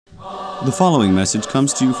The following message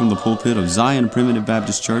comes to you from the pulpit of Zion Primitive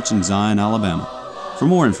Baptist Church in Zion, Alabama. For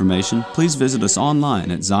more information, please visit us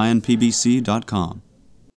online at zionpbc.com.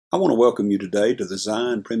 I want to welcome you today to the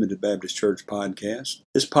Zion Primitive Baptist Church podcast.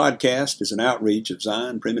 This podcast is an outreach of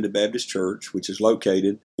Zion Primitive Baptist Church, which is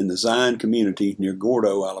located in the Zion community near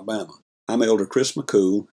Gordo, Alabama. I'm Elder Chris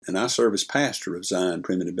McCool, and I serve as pastor of Zion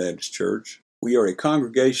Primitive Baptist Church. We are a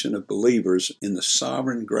congregation of believers in the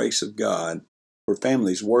sovereign grace of God, where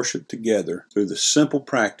families worship together through the simple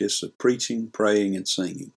practice of preaching, praying, and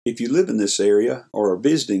singing. If you live in this area or are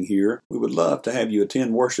visiting here, we would love to have you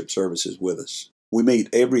attend worship services with us. We meet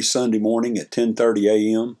every Sunday morning at 10:30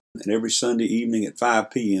 a.m. and every Sunday evening at 5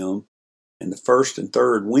 p.m. and the first and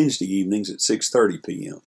third Wednesday evenings at 6:30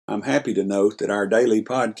 p.m. I'm happy to note that our daily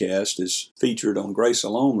podcast is featured on Grace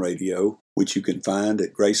Alone Radio, which you can find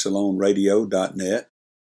at gracealoneradio.net.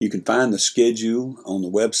 You can find the schedule on the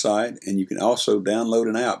website, and you can also download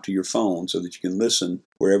an app to your phone so that you can listen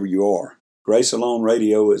wherever you are. Grace Alone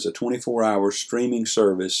Radio is a 24-hour streaming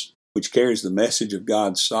service which carries the message of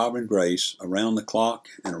God's sovereign grace around the clock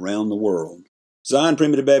and around the world. Zion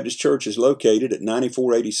Primitive Baptist Church is located at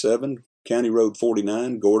 9487 County Road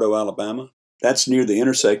 49, Gordo, Alabama. That's near the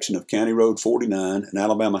intersection of County Road 49 and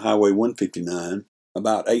Alabama Highway 159,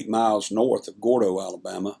 about 8 miles north of Gordo,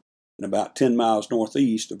 Alabama, and about 10 miles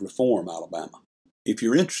northeast of Reform, Alabama. If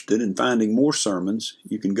you're interested in finding more sermons,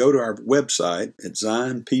 you can go to our website at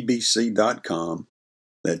zionpbc.com.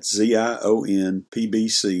 That's zionpbc.com,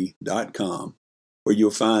 where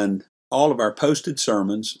you'll find all of our posted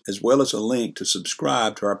sermons as well as a link to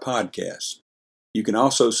subscribe to our podcast. You can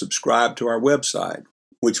also subscribe to our website,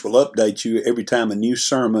 which will update you every time a new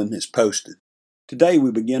sermon is posted. Today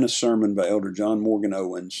we begin a sermon by Elder John Morgan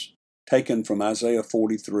Owens, taken from Isaiah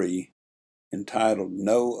 43, entitled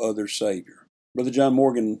No Other Savior. Brother John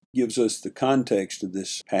Morgan gives us the context of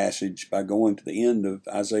this passage by going to the end of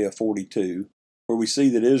Isaiah 42, where we see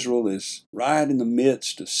that Israel is right in the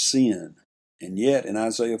midst of sin. And yet in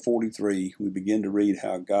Isaiah 43, we begin to read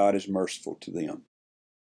how God is merciful to them.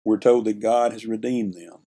 We're told that God has redeemed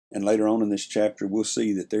them. And later on in this chapter, we'll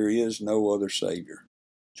see that there is no other Savior.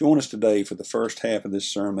 Join us today for the first half of this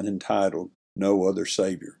sermon entitled No Other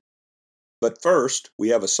Savior. But first, we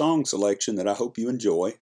have a song selection that I hope you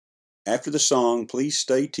enjoy. After the song, please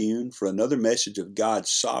stay tuned for another message of God's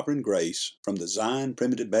sovereign grace from the Zion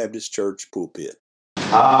Primitive Baptist Church pulpit.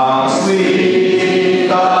 How sweet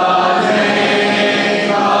the name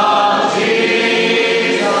of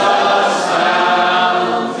Jesus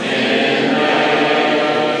sounds in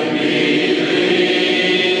every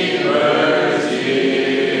believer's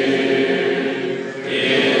ear.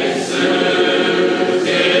 It soothes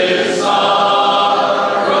his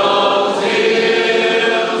sorrows,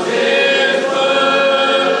 heals his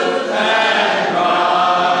wounds, and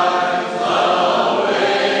drives away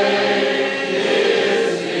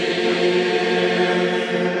his fear.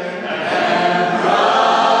 And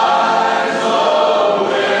drives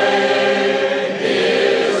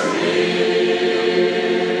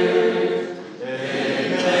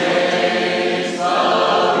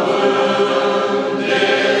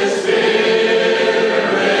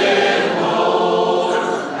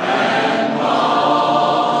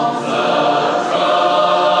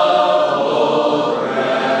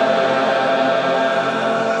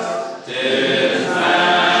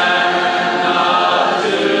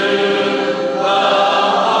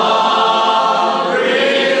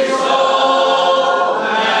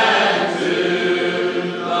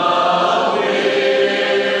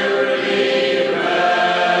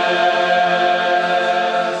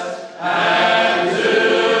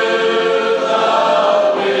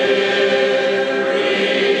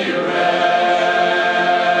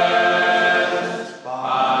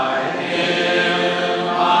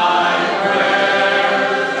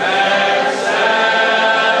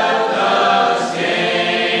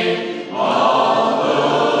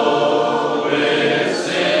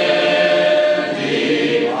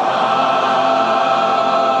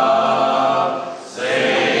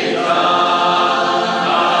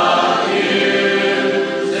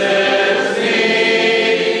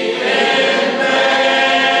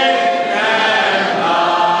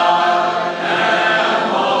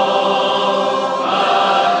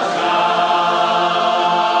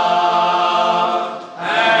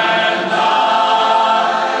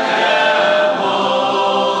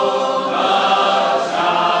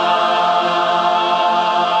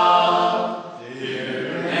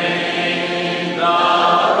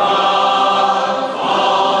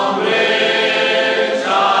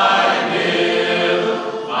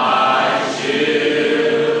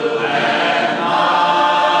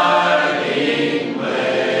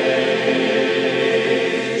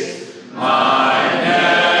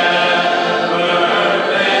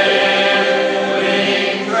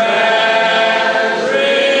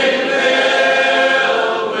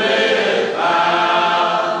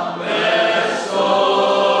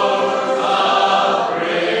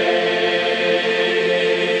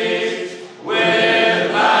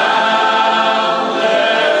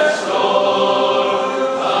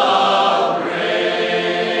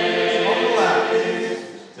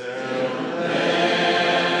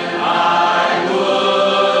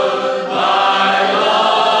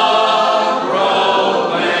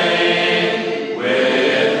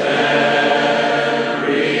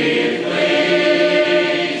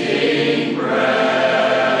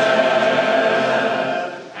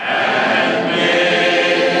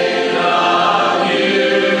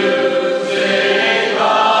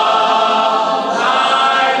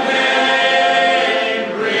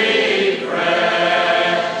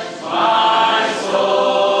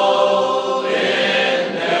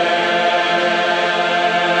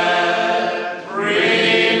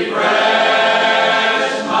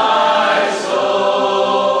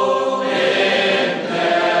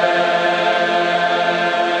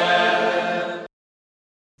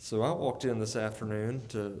So I walked in this afternoon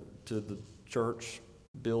to the church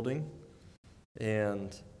building,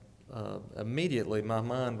 and immediately my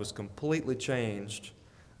mind was completely changed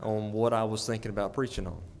on what I was thinking about preaching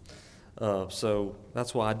on. So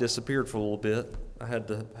that's why I disappeared for a little bit. I had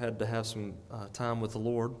to have some time with the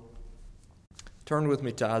Lord. Turn with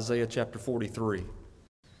me to Isaiah chapter 43.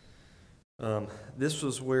 This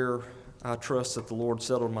was where I trust that the Lord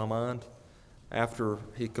settled my mind after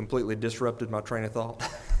He completely disrupted my train of thought.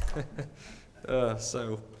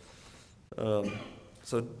 So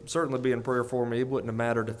certainly be in prayer for me. It wouldn't have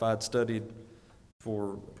mattered if I'd studied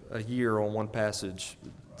for a year on one passage.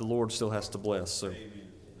 The Lord still has to bless. So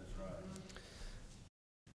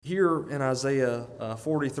here in Isaiah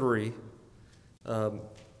 43,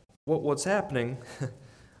 what's happening,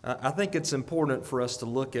 I think it's important for us to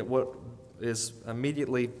look at what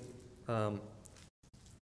immediately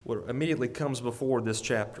comes before this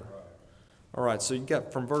chapter. All right, so you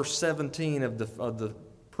got from verse 17 of the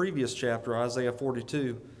previous chapter, Isaiah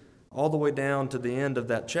 42, all the way down to the end of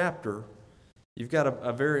that chapter. You've got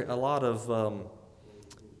a lot of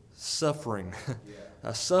suffering,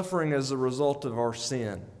 suffering as a result of our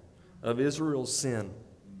sin, of Israel's sin.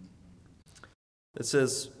 It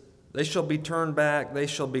says, "They shall be turned back; they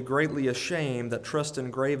shall be greatly ashamed that trust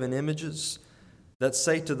in graven images, that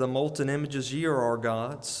say to the molten images, Ye are our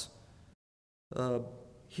gods.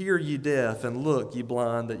 Hear, ye deaf, and look, ye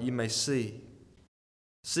blind, that ye may see.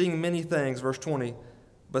 Seeing many things," verse 20,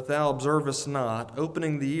 "but thou observest not,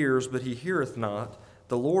 opening the ears, but he heareth not.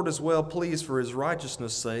 The Lord is well pleased for his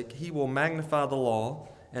righteousness' sake. He will magnify the law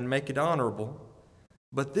and make it honorable.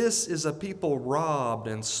 But this is a people robbed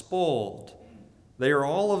and spoiled. They are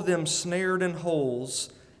all of them snared in holes,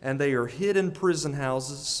 and they are hid in prison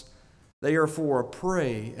houses. They are for a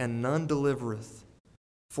prey, and none delivereth,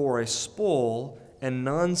 for a spoil, and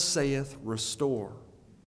none saith, Restore."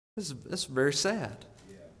 This is very sad.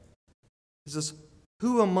 He says,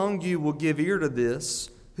 "Who among you will give ear to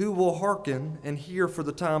this? Who will hearken and hear for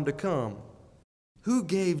the time to come? Who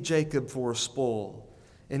gave Jacob for a spoil,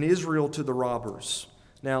 and Israel to the robbers?"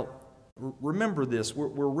 Now, remember this.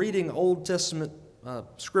 We're reading Old Testament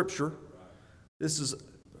scripture. This is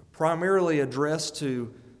primarily addressed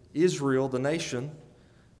to Israel, the nation.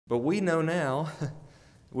 But we know now,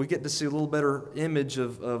 we get to see a little better image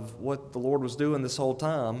of what the Lord was doing this whole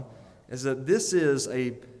time, is that this is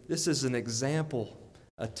an example,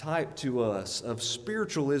 a type to us of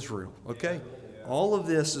spiritual Israel, okay? All of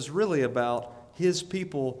this is really about His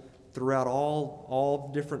people throughout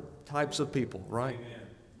all different types of people, right?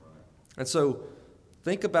 And so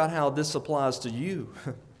think about how this applies to you.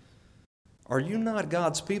 Are you not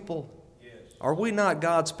God's people? Are we not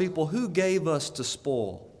God's people? Who gave us to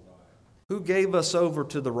spoil? Who gave us over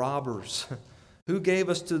to the robbers? Who gave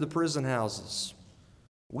us to the prison houses?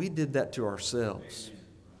 We did that to ourselves.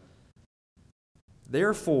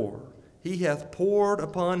 Therefore, He hath poured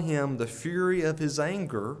upon him the fury of His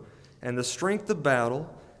anger and the strength of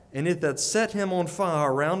battle, and it hath set him on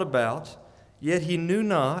fire round about, yet he knew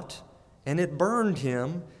not, and it burned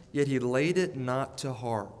him, yet he laid it not to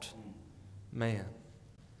heart. Man,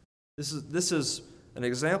 this is an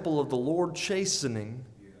example of the Lord chastening,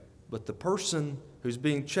 but the person who's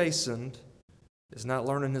being chastened is not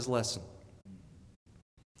learning his lesson.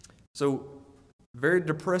 So, very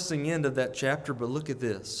depressing end of that chapter, but look at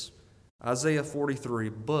this. Isaiah 43,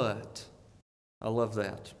 but, I love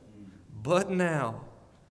that. But now,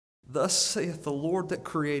 thus saith the Lord that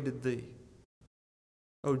created thee,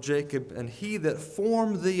 O Jacob, and He that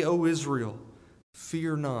formed thee, O Israel,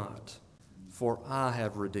 fear not, for I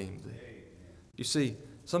have redeemed thee. You see,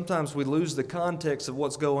 sometimes we lose the context of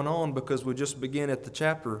what's going on because we just begin at the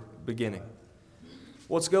chapter beginning.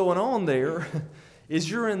 What's going on there is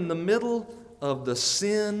you're in the middle of the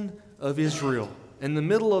sin of Israel, in the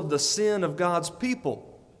middle of the sin of God's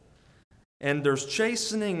people. And there's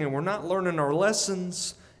chastening, and we're not learning our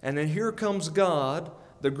lessons. And then here comes God,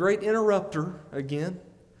 the great interrupter, again,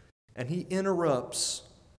 and He interrupts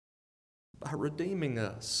by redeeming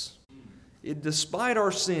us. Despite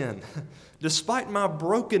our sin, despite my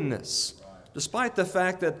brokenness, despite the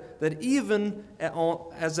fact that even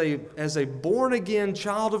as a born-again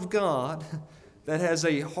child of God, that has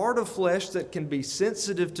a heart of flesh that can be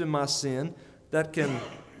sensitive to my sin, that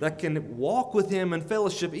can walk with Him in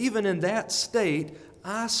fellowship, even in that state,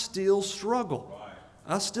 I still struggle.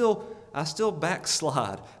 I still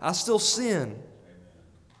backslide. I still sin.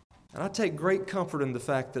 And I take great comfort in the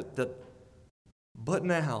fact that but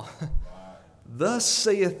now, thus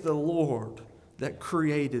saith the Lord that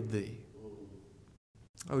created thee,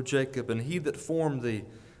 O Jacob, and He that formed thee,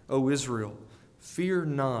 O Israel, fear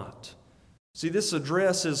not, See, this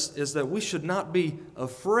address is that we should not be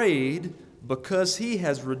afraid because He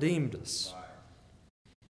has redeemed us.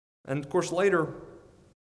 And of course, later,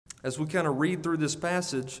 as we kind of read through this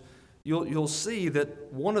passage, you'll see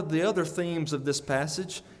that one of the other themes of this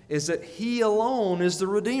passage is that He alone is the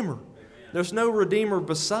Redeemer. There's no Redeemer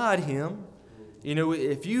beside Him. You know,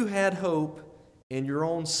 if you had hope in your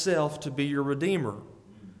own self to be your Redeemer,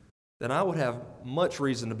 then I would have much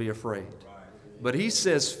reason to be afraid. But He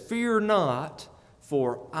says, "Fear not,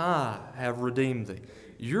 for I have redeemed thee."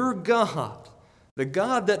 Your God, the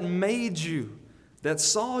God that made you, that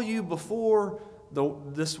saw you before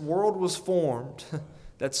this world was formed,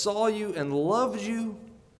 that saw you and loved you,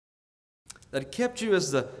 that kept you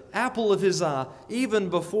as the apple of His eye, even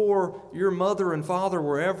before your mother and father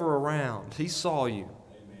were ever around. He saw you.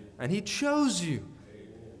 Amen. And He chose you.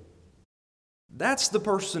 Amen. That's the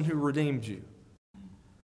person who redeemed you.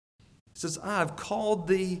 He says, "I have called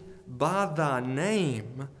thee by thy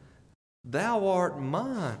name, thou art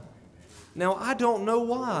mine." Now, I don't know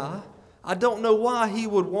why. I don't know why He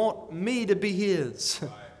would want me to be His.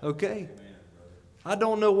 Okay? I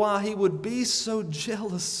don't know why He would be so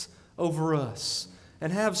jealous over us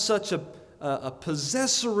and have such a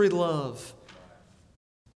possessory love.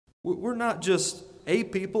 We're not just a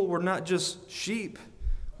people. We're not just sheep.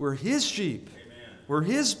 We're His sheep. Amen. We're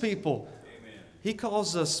His people. Amen. He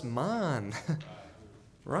calls us mine.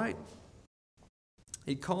 Right?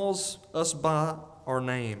 He calls us by our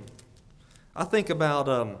name. I think about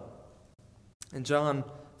in John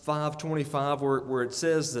 5:25 where it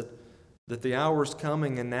says that the hour is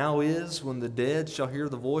coming and now is when the dead shall hear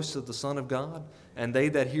the voice of the Son of God, and they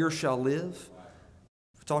that hear shall live.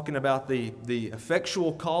 We're talking about the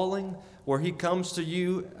effectual calling where He comes to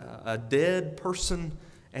you, a dead person,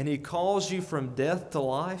 and He calls you from death to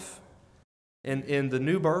life in the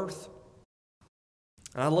new birth.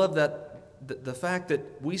 And I love that the fact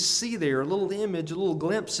that we see there a little image, a little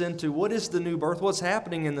glimpse into what is the new birth, what's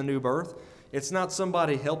happening in the new birth. It's not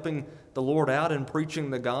somebody helping the Lord out and preaching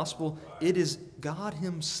the gospel. It is God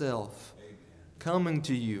Himself coming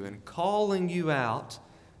to you and calling you out,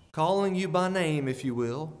 calling you by name, if you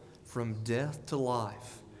will, from death to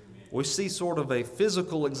life. We see sort of a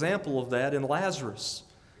physical example of that in Lazarus.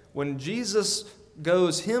 When Jesus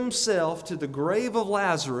goes Himself to the grave of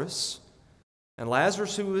Lazarus, and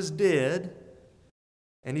Lazarus who is dead,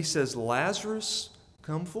 and He says, "Lazarus,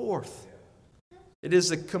 come forth." It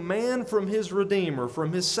is a command from His Redeemer,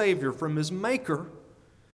 from His Savior, from His Maker.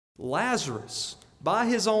 Lazarus, by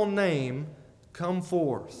His own name, come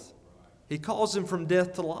forth. He calls him from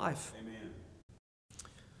death to life. Amen.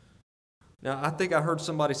 Now, I think I heard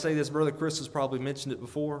somebody say this. Brother Chris has probably mentioned it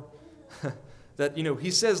before. That,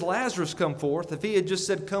 He says, "Lazarus, come forth." If He had just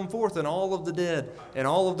said, "Come forth," and all of the dead and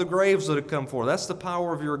all of the graves would have come forth. That's the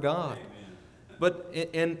power of your God. Amen. But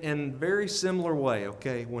in very similar way,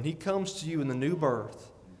 okay, when He comes to you in the new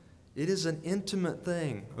birth, it is an intimate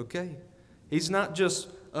thing, okay? He's not just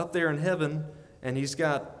up there in heaven and He's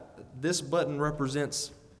got this button represents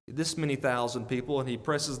this many thousand people, and He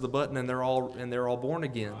presses the button and they're all born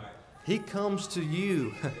again. He comes to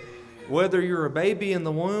you, whether you're a baby in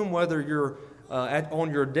the womb, whether you're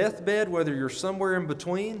on your deathbed, whether you're somewhere in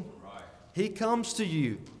between. He comes to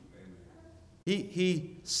you.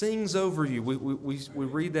 He sings over you. We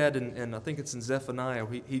read that, and I think it's in Zephaniah.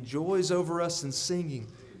 He joys over us in singing.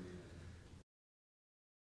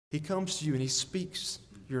 He comes to you and He speaks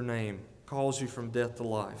your name, calls you from death to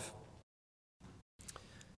life.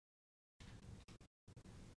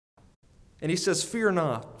 And He says, "Fear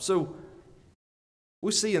not." So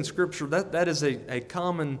we see in Scripture that is a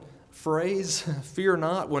common phrase, fear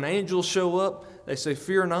not. When angels show up, they say,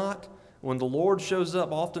 "Fear not." When the Lord shows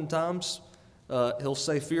up, oftentimes, He'll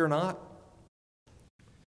say, "Fear not."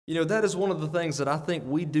 That is one of the things that I think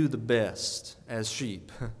we do the best as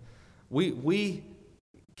sheep. We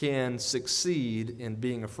can succeed in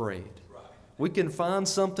being afraid. We can find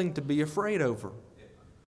something to be afraid over.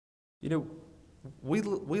 We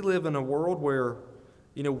live in a world where,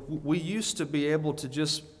 we used to be able to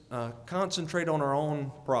just concentrate on our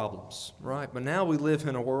own problems, right? But now we live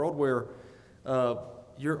in a world where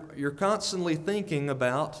you're constantly thinking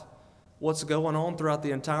about what's going on throughout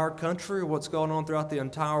the entire country, what's going on throughout the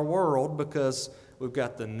entire world, because we've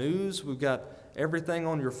got the news, we've got everything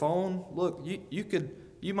on your phone. Look,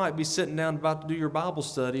 you might be sitting down about to do your Bible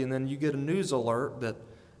study, and then you get a news alert that,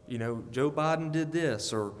 Joe Biden did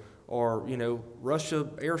this, or Russia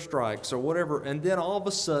airstrikes, or whatever, and then all of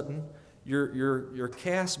a sudden you're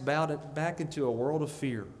cast back into a world of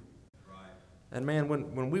fear. Right. And man,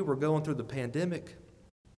 when we were going through the pandemic,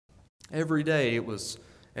 every day it was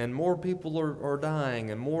and more people are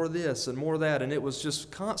dying, and more this and more that, and it was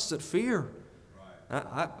just constant fear.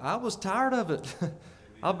 I was tired of it.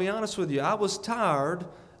 I'll be honest with you. I was tired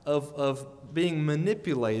of being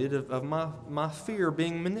manipulated, of my fear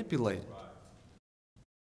being manipulated.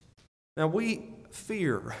 Now we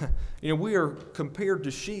fear. We are compared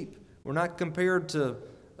to sheep. We're not compared to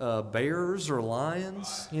bears or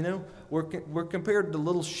lions. We're compared to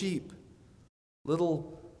little sheep,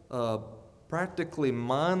 little practically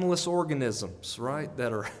mindless organisms, right?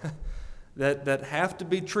 That are that have to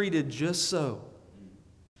be treated just so.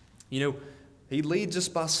 He leads us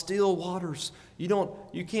by still waters. You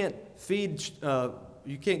can't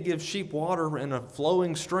give sheep water in a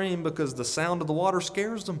flowing stream because the sound of the water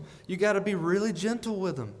scares them. You got to be really gentle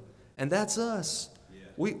with them. And that's us.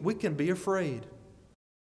 We can be afraid.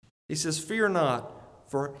 He says, "Fear not,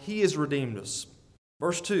 for he has redeemed us."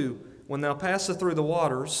 Verse 2, "When thou passest through the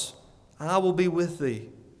waters, I will be with thee.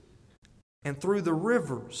 And through the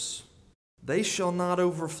rivers, they shall not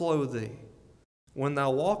overflow thee. When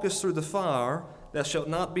thou walkest through the fire, thou shalt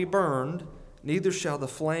not be burned, neither shall the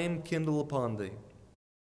flame kindle upon thee."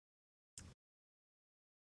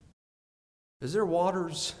 Is there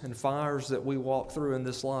waters and fires that we walk through in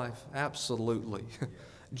this life? Absolutely.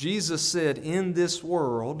 Jesus said, in this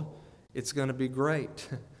world, it's going to be great.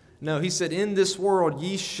 No, he said, in this world,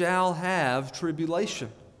 ye shall have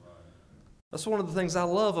tribulation. That's one of the things I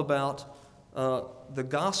love about the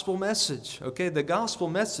gospel message. Okay, the gospel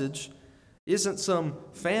message isn't some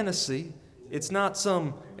fantasy. It's not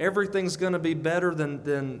some everything's going to be better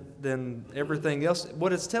than everything else.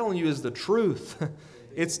 What it's telling you is the truth.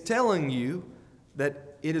 It's telling you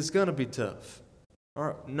that it is going to be tough. All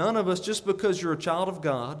right? None of us, just because you're a child of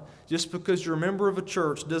God, just because you're a member of a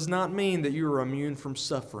church, does not mean that you are immune from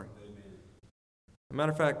suffering. As a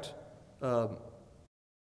matter of fact,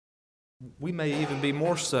 we may even be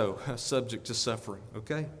more so subject to suffering,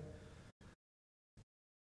 okay?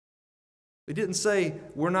 It didn't say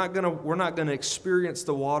we're not going to experience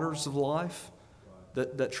the waters of life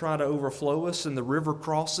that try to overflow us in the river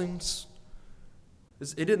crossings.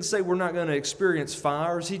 It didn't say we're not going to experience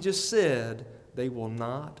fires. He just said they will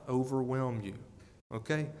not overwhelm you.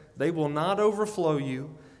 Okay? They will not overflow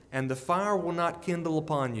you, and the fire will not kindle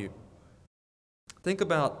upon you. Think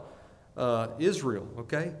about Israel,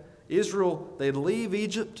 okay? Israel, they leave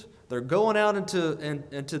Egypt. They're going out to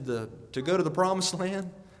go to the promised land.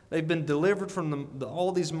 They've been delivered from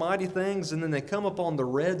all these mighty things, and then they come upon the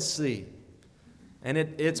Red Sea, and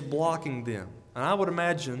it's blocking them. And I would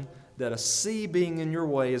imagine that a sea being in your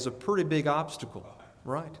way is a pretty big obstacle,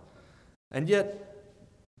 right? And yet,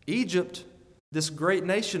 Egypt, this great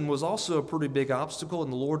nation, was also a pretty big obstacle,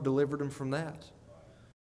 and the Lord delivered them from that.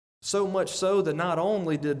 So much so that not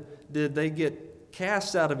only did they get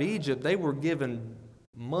cast out of Egypt, they were given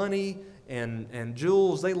money and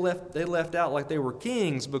jewels. They left out like they were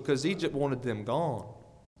kings because Egypt wanted them gone.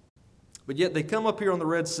 But yet they come up here on the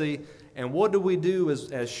Red Sea, and what do?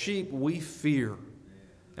 As sheep? We fear.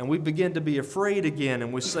 And we begin to be afraid again,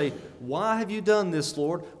 and we say, why have you done this,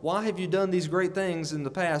 Lord? Why have you done these great things in the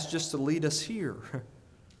past just to lead us here?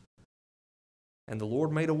 And the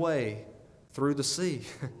Lord made a way through the sea.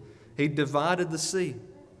 He divided the sea.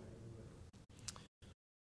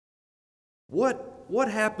 What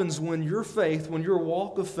happens when your faith, when your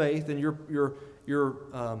walk of faith and your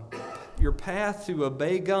path to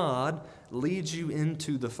obey God leads you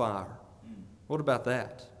into the fire? What about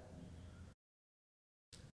that?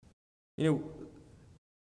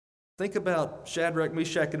 Think about Shadrach,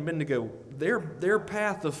 Meshach, and Abednego. Their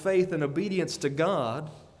path of faith and obedience to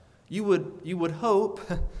God, you would hope,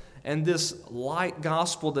 and this light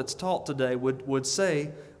gospel that's taught today would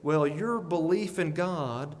say, well, your belief in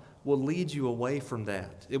God will lead you away from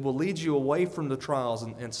that. It will lead you away from the trials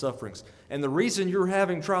and sufferings. And the reason you're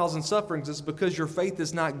having trials and sufferings is because your faith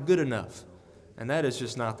is not good enough. And that is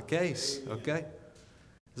just not the case, okay?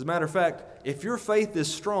 As a matter of fact, if your faith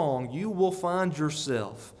is strong, you will find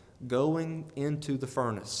yourself going into the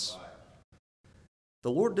furnace.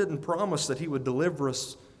 The Lord didn't promise that He would deliver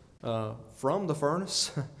us from the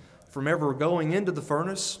furnace, from ever going into the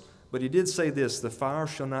furnace, but He did say this, the fire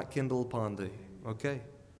shall not kindle upon thee. Okay?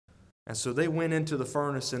 And so they went into the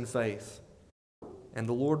furnace in faith, and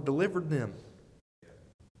the Lord delivered them.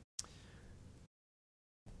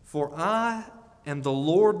 For I am the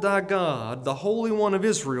Lord thy God, the Holy One of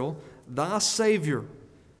Israel, thy Savior.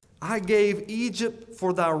 I gave Egypt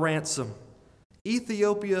for thy ransom,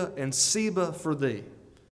 Ethiopia and Seba for thee.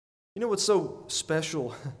 You know what's so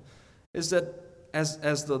special is that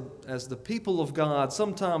as the people of God,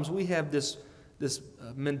 sometimes we have this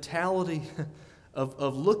mentality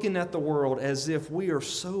of looking at the world as if we are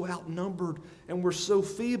so outnumbered and we're so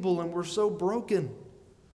feeble and we're so broken.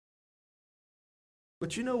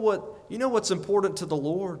 But you know what? You know what's important to the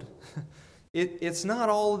Lord? It's not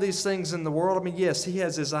all of these things in the world. I mean, yes, He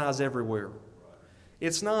has His eyes everywhere.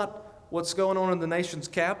 It's not what's going on in the nation's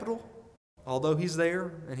capital, although He's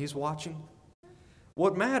there and He's watching.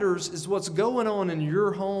 What matters is what's going on in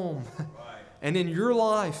your home and in your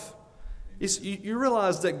life. You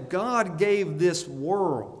realize that God gave this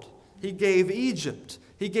world. He gave Egypt.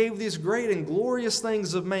 He gave these great and glorious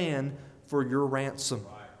things of man for your ransom.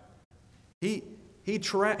 He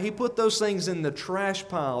put those things in the trash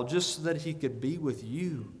pile just so that He could be with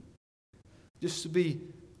you. Just to be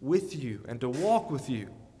with you and to walk with you.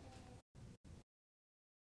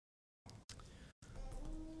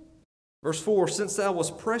 Verse 4, since thou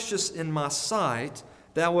wast precious in my sight,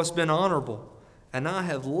 thou hast been honorable, and I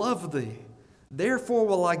have loved thee. Therefore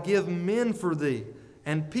will I give men for thee,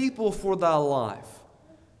 and people for thy life.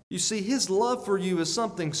 You see, His love for you is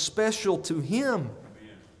something special to Him.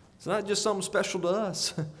 It's not just something special to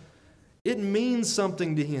us. It means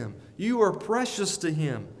something to Him. You are precious to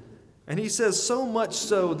Him. And He says, so much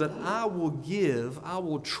so that I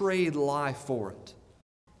will trade life for it.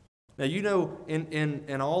 Now, you know,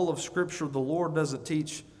 in all of Scripture, the Lord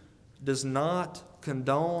does not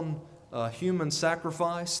condone human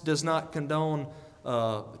sacrifice, does not condone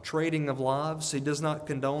trading of lives. He does not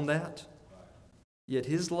condone that. Yet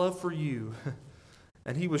His love for you,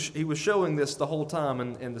 and He was showing this the whole time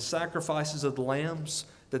in the sacrifices of the lambs,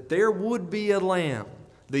 that there would be a lamb,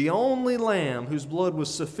 the only lamb whose blood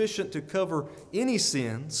was sufficient to cover any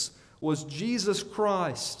sins, was Jesus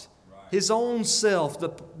Christ. His own self,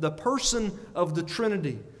 the person of the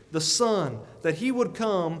Trinity, the Son, that He would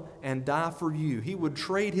come and die for you. He would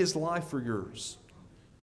trade His life for yours.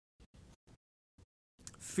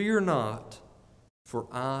 Fear not, for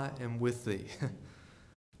I am with thee.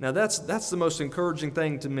 Now that's the most encouraging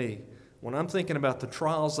thing to me. When I'm thinking about the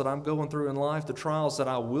trials that I'm going through in life, the trials that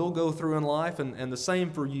I will go through in life, and the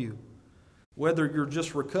same for you. Whether you're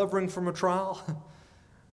just recovering from a trial,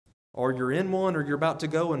 or you're in one, or you're about to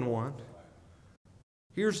go in one,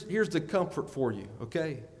 here's the comfort for you,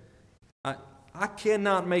 okay? I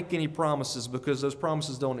cannot make any promises, because those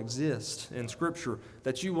promises don't exist in Scripture,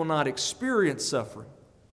 that you will not experience suffering.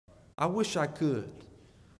 I wish I could,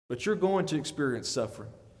 but you're going to experience suffering.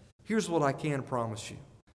 Here's what I can promise you,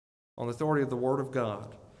 on the authority of the Word of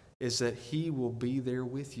God, is that He will be there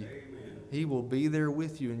with you. Amen. He will be there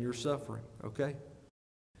with you in your suffering, okay?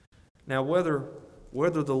 Now, whether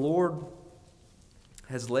the Lord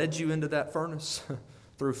has led you into that furnace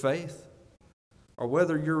through faith, or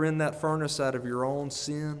whether you're in that furnace out of your own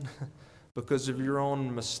sin, because of your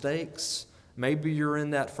own mistakes, maybe you're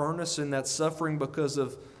in that furnace, in that suffering because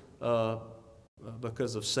of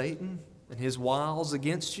Satan and his wiles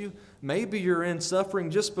against you. Maybe you're in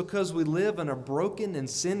suffering just because we live in a broken and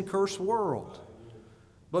sin-cursed world.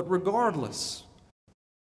 But regardless,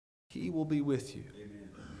 He will be with you.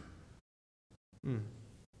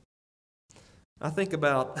 I think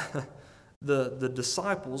about the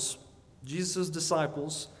disciples, Jesus'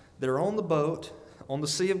 disciples. They're on the boat on the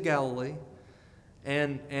Sea of Galilee,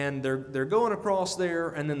 and they're going across there,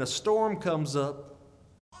 and then a storm comes up,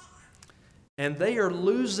 and they are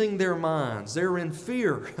losing their minds. They're in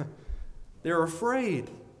fear. They're afraid.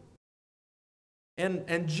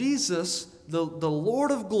 And Jesus, the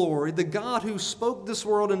Lord of glory, the God who spoke this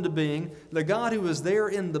world into being, the God who is there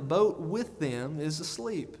in the boat with them, is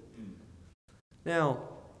asleep. Now,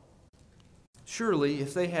 surely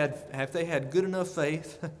if they had good enough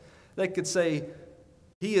faith, they could say,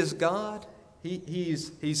 He is God.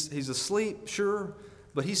 He's asleep, sure,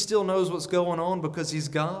 but He still knows what's going on because He's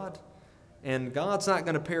God. And God's not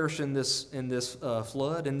going to perish in this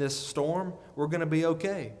flood, in this storm. We're going to be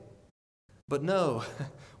okay. But no,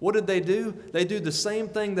 what did they do? They do the same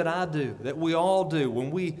thing that I do, that we all do.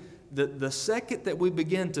 When the second that we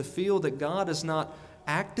begin to feel that God is not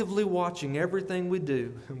actively watching everything we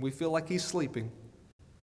do, and we feel like He's sleeping,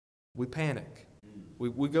 we panic.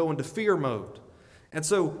 We go into fear mode. And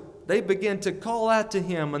so they begin to call out to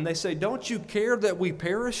Him, and they say, don't you care that we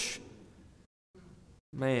perish?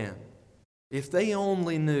 Man, if they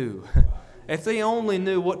only knew,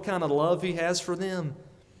 what kind of love He has for them.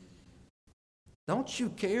 Don't you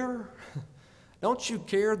care? Don't you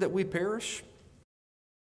care that we perish?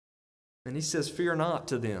 And He says, fear not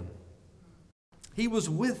to them. He was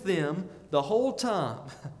with them the whole time.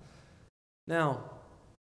 Now,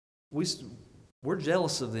 we're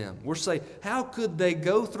jealous of them. We're saying, how could they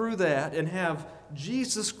go through that and have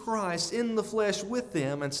Jesus Christ in the flesh with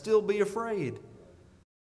them and still be afraid?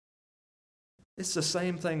 It's the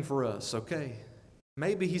same thing for us, okay?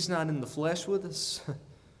 Maybe He's not in the flesh with us,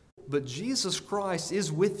 but Jesus Christ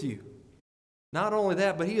is with you. Not only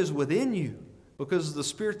that, but He is within you because of the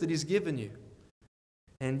Spirit that He's given you.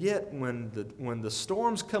 And yet, when the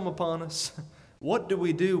storms come upon us, what do?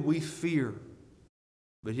 We fear.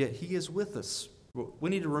 But yet He is with us. We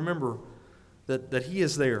need to remember that He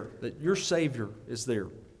is there, that your Savior is there.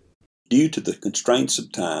 Due to the constraints of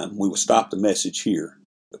time, we will stop the message here.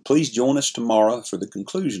 But please join us tomorrow for the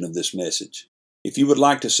conclusion of this message. If you would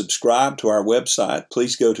like to subscribe to our website,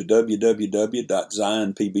 please go to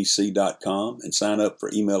www.zionpbc.com and sign up for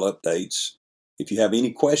email updates. If you have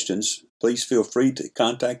any questions, please feel free to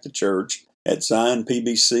contact the church at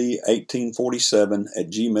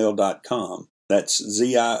zionpbc1847@gmail.com. That's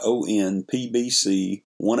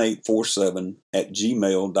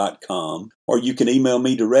ZIONPBC1847@gmail.com. Or you can email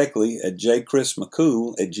me directly at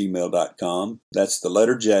jchrismccool@gmail.com. That's the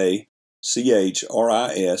letter J,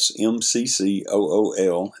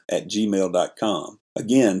 CHRISMCCOOL@gmail.com.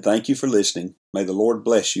 Again, thank you for listening. May the Lord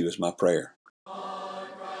bless you is my prayer.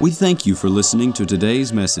 We thank you for listening to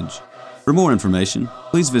today's message. For more information,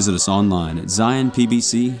 please visit us online at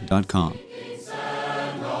zionpbc.com.